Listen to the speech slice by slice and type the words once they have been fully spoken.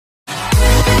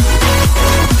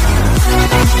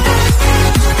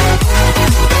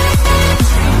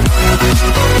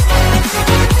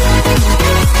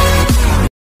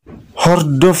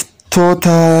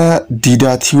Hordoftoota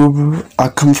diidaatiif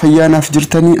akkam fayyaanaaf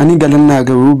jirtanii ani galannaa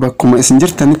ga'u bakkuma isin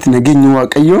jirtanitti nageenyi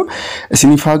waaqayyoo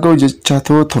isiniif haa ga'u jechaa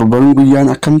torban guyyaan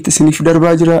akkamitti isiniif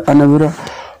darbaa jira ana bira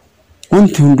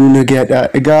wanti hunduu nagaadha.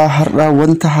 Egaa har'a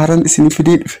wanta haaraan isiniif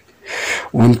dhiidhe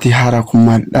wanti haaraa kun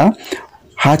maalidha?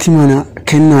 Haati mana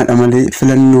kennaadha malee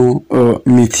filanno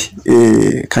miti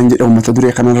kan jedhamu mata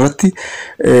duree kanarratti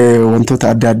wantoota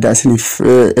adda addaa isiniif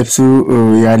ibsuu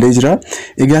yaalee jira.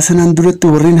 Egaa sanaan duratti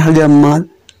warreen haga ammaa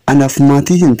anaaf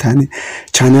maatii hin taane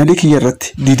chaanaalii kiyya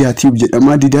irratti diidaatiif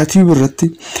jedhama. Diidaatiif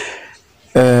irratti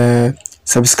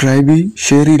subscribe,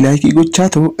 share, like gochaa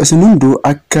ta'u isin hunduu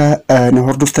akka na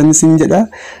hordoftan isin jedha.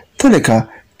 Toleka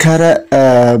kara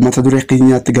mata duree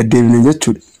keenyaatti gaddeebina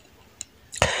jechuudha.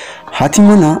 Haati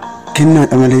mana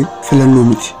kennaadha malee filanno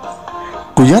miti.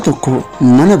 Guyyaa tokko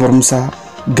mana barumsaa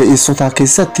ga'eessotaa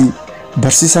keessatti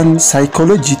barsiisaan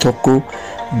saayikooloojii tokko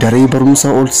daree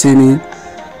barumsaa ol seenee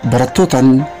barattootaan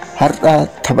har'a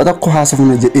tapha tokko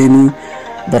haasofna jedheenii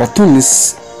barattoonnis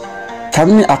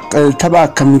tapha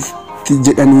akkamitti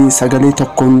jedhanii sagalee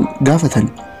tokkoon gaafatan.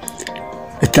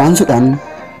 Itti aansuudhaan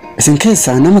isin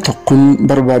keessaa nama tokkoon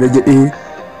barbaada jedhee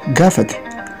gaafate.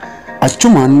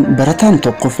 Achumaan barataan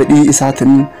tokko fedhii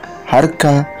isaatiin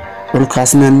harka ol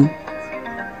kaasnaan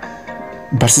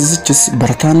barsiisichis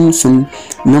barataan sun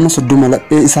nama 30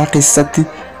 laphee isaa keessatti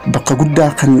bakka guddaa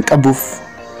kan qabuuf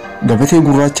gabatee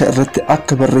gurraacha irratti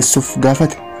akka barreessuuf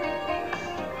gaafate.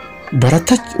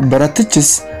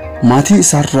 Baratichis maatii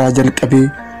isaarraa jalqabee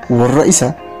warra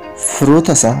isa,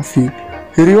 firoota isaa fi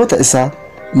hiriyoota isaa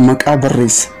maqaa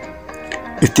barreesse.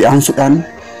 Itti aansuudhaan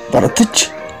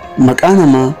baratichi maqaa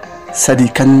namaa sadii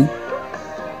kan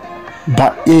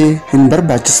baay'ee hin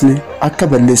barbaachisne akka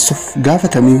balleessuuf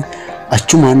gaafatamee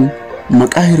achumaan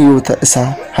maqaa hiriyoota isaa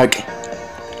haqe.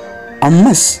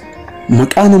 Ammas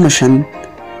maqaa nama 5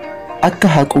 akka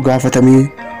haqu gaafatamee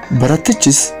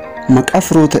baratichis maqaa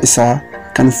firoota isaa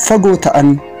kan fagoo ta'an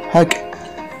haqe.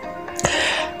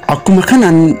 Akkuma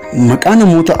kanaan maqaa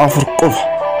namoota 4 qofa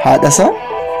haadha isaa,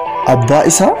 abbaa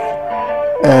isaa,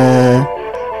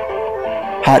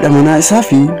 haadha manaa isaa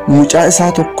fi mucaa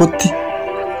isaa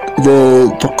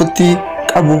tokkotti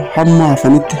qabu hamma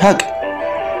hafanitti haqe.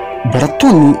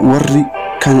 Barattoonni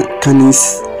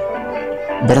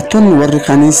warri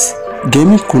kanis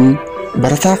geemiin kun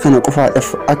barataa kana qofaadhaaf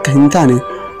akka hin taane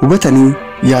hubatanii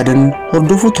yaadan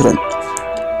hordofuu turan.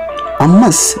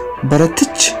 Ammas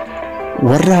baratichi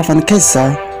warra hafan keessaa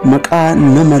maqaa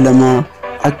nama 2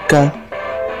 akka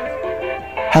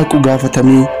haqu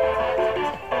gaafatamee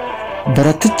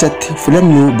baratichatti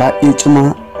filannoo baay'ee cimaa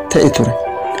ta'e ture.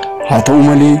 Haa ta'u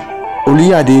malee ol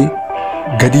yaadee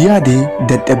gadi yaadee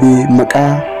dadhabee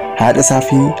maqaa haadha isaa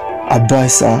fi abbaa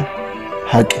isaa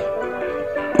haqe.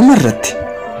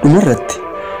 Dhumarratti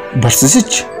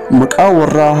barsiisichi maqaa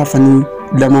warra hafanii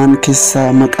lamaan keessaa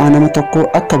maqaa nama tokko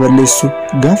akka balleessu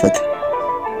gaafate.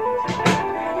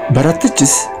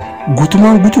 Baratichis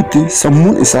guutumaan guututti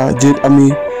sammuun isaa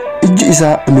jeeqamee ijji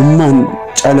isaa imimmaan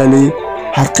calalee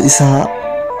harka isaa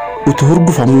utuu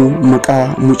hurgufamuu maqaa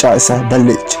mucaa isaa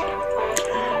balleesse.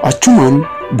 Achumaan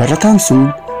barataan sun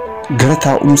gara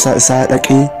taa'umsaa isaa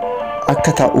dhaqee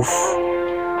akka taa'uuf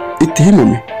itti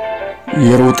himame.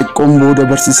 Yeroo xiqqoon booda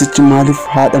barsiisichi maaliif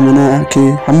haadha manaa kee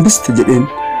hambiste jedheen.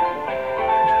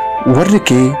 Warri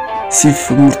kee siif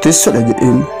murteessoodha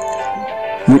jedheen.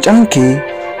 Mucaan kee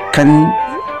kan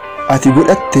ati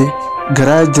godhatte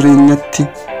garaa jireenyatti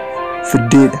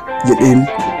fiddeedha jedheen.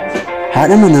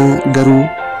 Haadha manaa garuu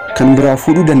kan biraa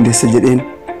fuudhuu dandeessa jedheen.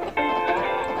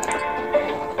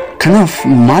 Kanaaf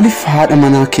maaliif haadha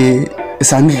manaa kee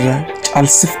isaanirra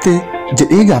caalsiftee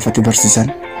jedhee gaafate barsiisan.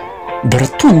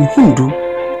 Barattoonni hunduu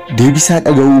deebisaa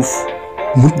dhaga'uuf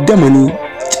muddamanii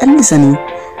callisanii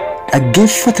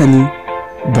dhaggeeffatanii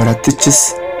baratichis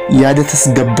yaada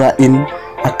tasgabbaa'een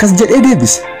akkas jedhee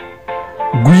deebise.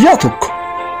 Guyyaa tokko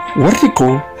warri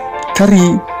koo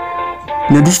tarii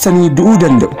na dursanii du'uu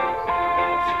danda'u.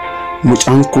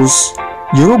 Mucaan koos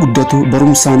yeroo guddatu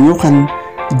barumsaan yookaan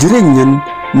jireenyaan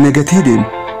nagatee deema.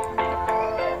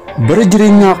 Bara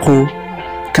jireenyaa koo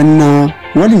kan na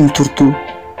waliin turtu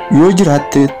yoo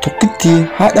jiraatte tokkitti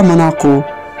haadha manaa koo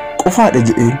qofaadha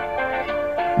jedheen.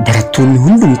 Barattoonni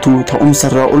hundumtuu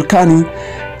ta'umsarraa ol ka'anii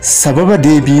sababa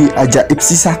deebii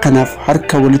ajaa'ibsiisaa kanaaf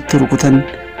harka walitti rukutan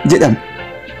jedhama.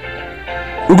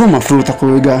 Dhuguma firoota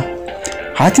koo egaa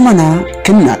haati manaa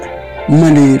kennaadha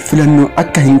malee filannoo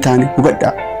akka hin taane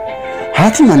hubadhaa.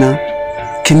 Haati manaa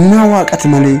kennaa waaqati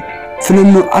malee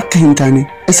filannoo akka hin taane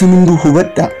isin hunduu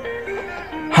hubadhaa.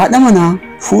 Haadha manaa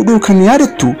fuudhuu kan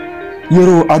yaadattu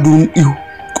yeroo aduun dhihu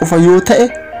qofa yoo ta'e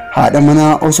haadha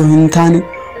manaa osoo hin taane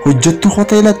hojjettu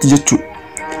hoteelatti jechuudha.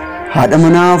 Haadha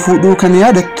manaa fuudhuu kan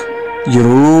yaadattu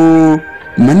yeroo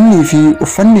manni fi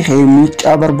uffanni kee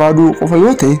miiccaa barbaaduu qofa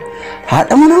yoo ta'e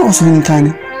haadha manaa osoo hin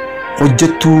taane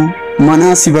hojjettuu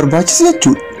manaa si barbaachisa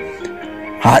jechuudha.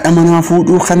 Haadha manaa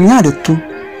fuudhuu kan yaadattu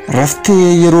raftee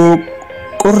yeroo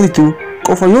qorritu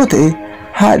qofa yoo ta'e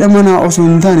haadha manaa osoo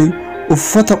hin taane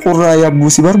uffata qorraa yaabbuu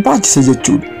si barbaachisa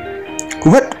jechuudha.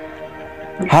 Hubadhu,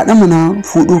 haadha manaa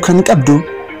fuudhuu kan qabdu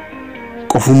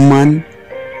qofummaan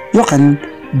yookaan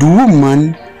duwwummaan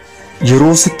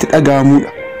yeroo sitti dhaga'amudha.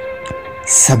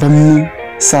 Sababni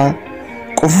isaa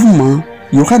qofummaa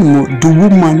yookaan immoo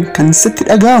duwwummaan kan sitti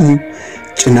dhaga'amu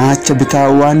cinaacha bitaa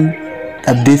waan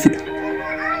dhabdeefidha.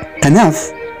 Kanaaf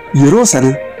yeroo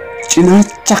sana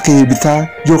cinaacha kee bitaa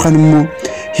yookaan immoo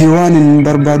heewaanin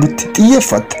barbaadutti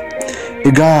xiyyeeffatta.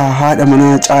 Egaa haadha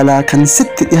manaa caalaa kan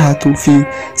sitti dhiyaatuu fi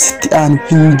sitti aanu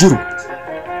hin jiru.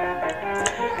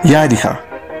 Yaadi haa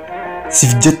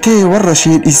siif jettee warra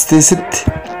ishee dhiistee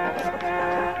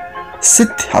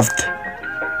sitti hafte.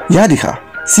 Yaadi haa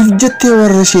siif jettee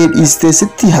warra ishee dhiistee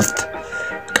sitti hafte.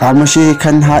 Qaama ishee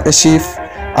kan haadha isheef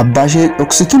abbaa ishee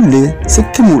dhoksitullee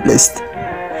sitti mul'iste.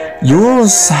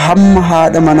 Yoos hamma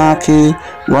haadha manaa kee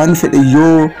waan fedhe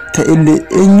yoo ta'ellee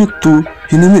eenyuttuu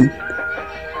hin himin.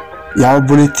 Yaa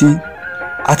obboleettii,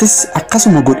 atis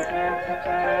akkasuma godhi.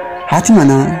 Haati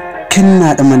manaa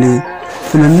kennaadha malee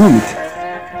filannoo miti.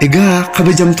 Egaa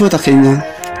kabajamtoota keenya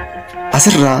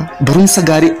asirraa barumsa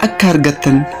gaarii akka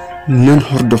argattan nan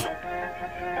hordofa.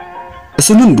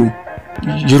 Isin hunduu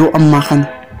yeroo ammaa kana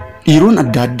dhiironni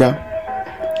adda addaa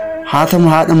haadha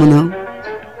manaa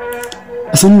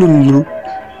isin hunduu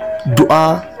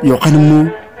du'aa yookaan immoo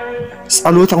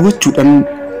tsaloota gochuudhaan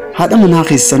haadha manaa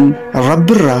keessan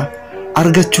Rabbirraa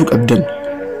argachuu qabdan.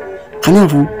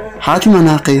 Kanaafuu haati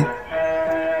manaa kee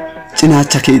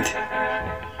cinaacha keeti.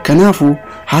 Kanaafuu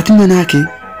haati manaa kee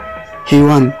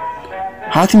heewaan,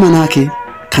 haati manaa kee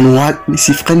kan Waaqni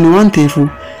siif kenne waan ta'eef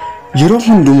yeroo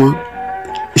hundumaa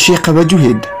ishee kabajuu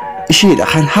hedda. Isheedha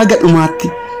kan haga dhumaatti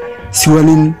si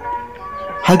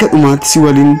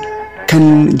waliin kan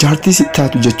jaartii si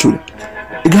taatu jechuudha.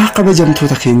 Egaa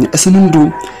kabajamtoota keenya isin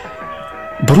hunduu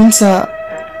barumsa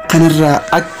kanarraa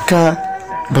akka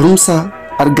barumsa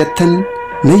argattan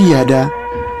nan yaada.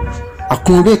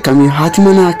 Akkuma beekame haati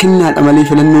manaa kennaadha malee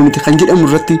filannoo miti kan jedhamu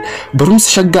irratti barumsa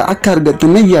shaggaa akka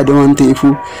argattan nan yaada waan ta'eef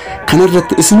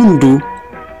kanarratti isin hunduu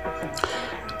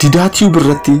Didaa Tube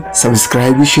irratti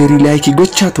subscribe, share, like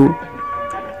gochaa ta'u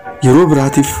yeroo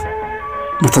biraatiif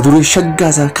mata duree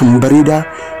shaggaasaa kan bareedaa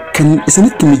kan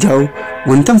isinitti mijaa'u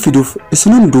wantan fiduuf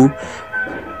isin hunduu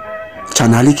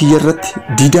chaanaalii kiyya irratti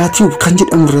Didaa Tube kan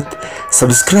jedhamu irratti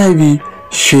subscribe,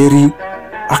 share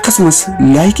akkasumas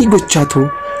like gochaa ta'u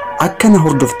akka na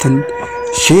hordoftan.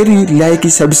 Share, like,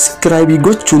 subscribe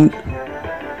gochuun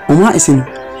umaa isin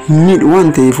hin miidhu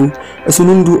waan ta'eef isin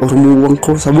hunduu Oromoowwan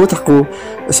koo saboota koo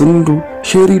isin hunduu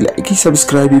share, like,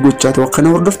 subscribe gochaa ta'u akka na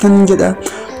hordoftan jedha.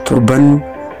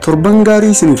 Torban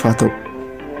gaarii isiniif haa ta'u.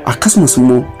 Akkasumas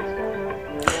immoo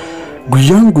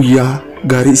guyyaa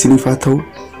gaarii isiniif haa ta'u.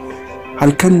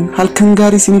 Halkan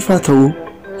gaarii isiniif haa ta'u.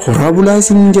 Horaa bulaa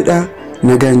isin jedha.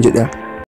 Nagaan jedha.